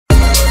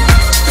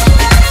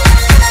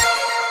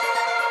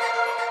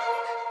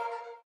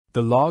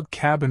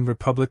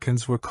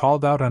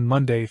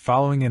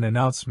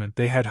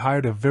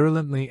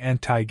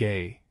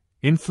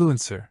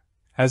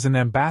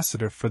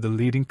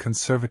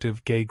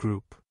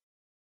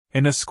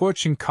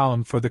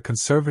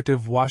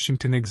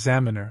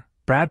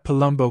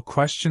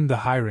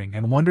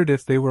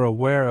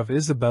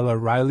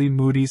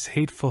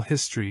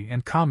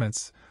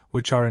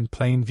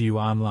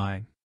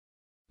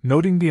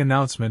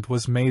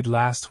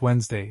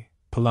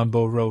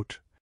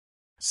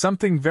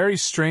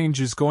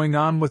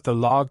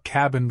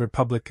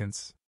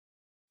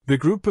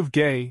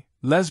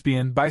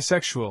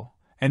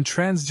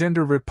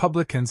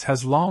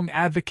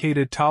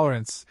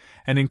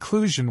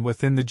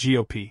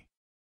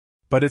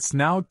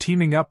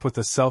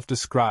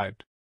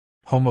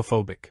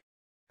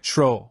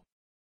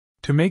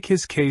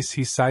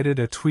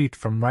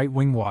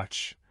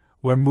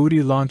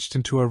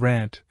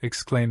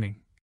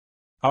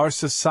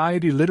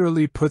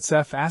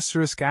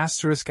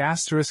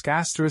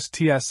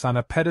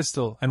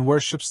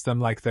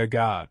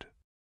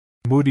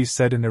Moody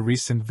said in a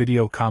recent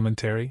video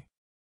commentary.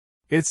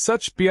 It's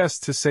such BS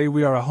to say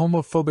we are a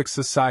homophobic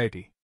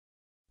society.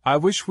 I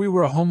wish we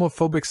were a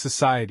homophobic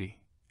society,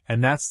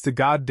 and that's the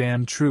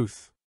goddamn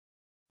truth.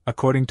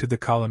 According to the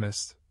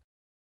columnist.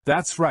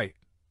 That's right.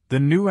 The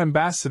new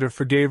ambassador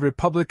for gay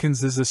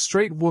Republicans is a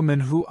straight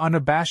woman who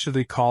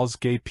unabashedly calls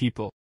gay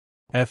people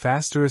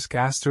F***********,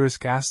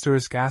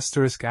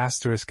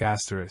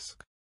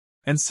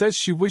 and says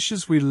she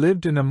wishes we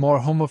lived in a more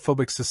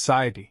homophobic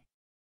society.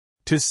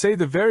 To say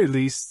the very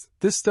least,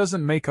 this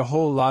doesn't make a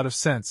whole lot of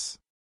sense.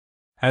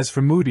 As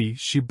for Moody,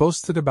 she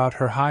boasted about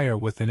her hire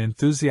with an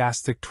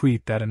enthusiastic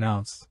tweet that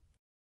announced,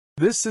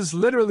 "This is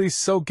literally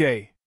so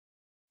gay.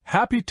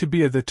 Happy to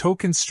be the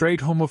token straight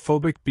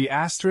homophobic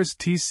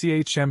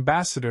B***TCH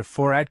ambassador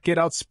for Get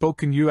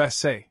Outspoken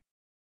USA."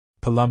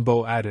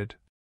 Palumbo added,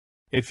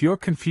 "If you're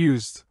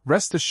confused,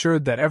 rest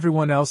assured that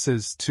everyone else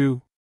is,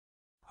 too."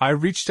 I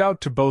reached out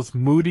to both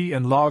Moody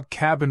and Log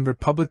Cabin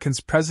Republicans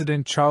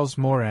President Charles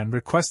Moran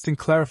requesting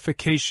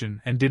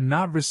clarification and did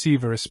not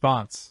receive a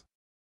response.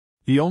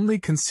 The only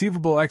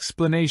conceivable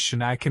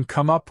explanation I can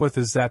come up with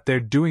is that they're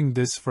doing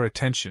this for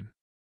attention.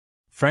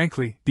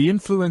 Frankly, the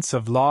influence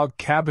of Log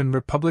Cabin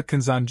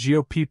Republicans on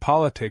GOP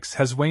politics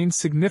has waned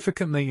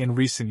significantly in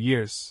recent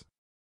years.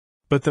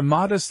 But the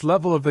modest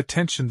level of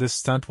attention this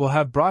stunt will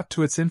have brought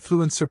to its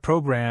influencer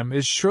program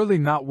is surely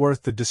not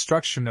worth the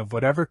destruction of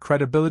whatever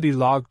credibility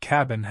Log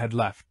Cabin had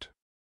left.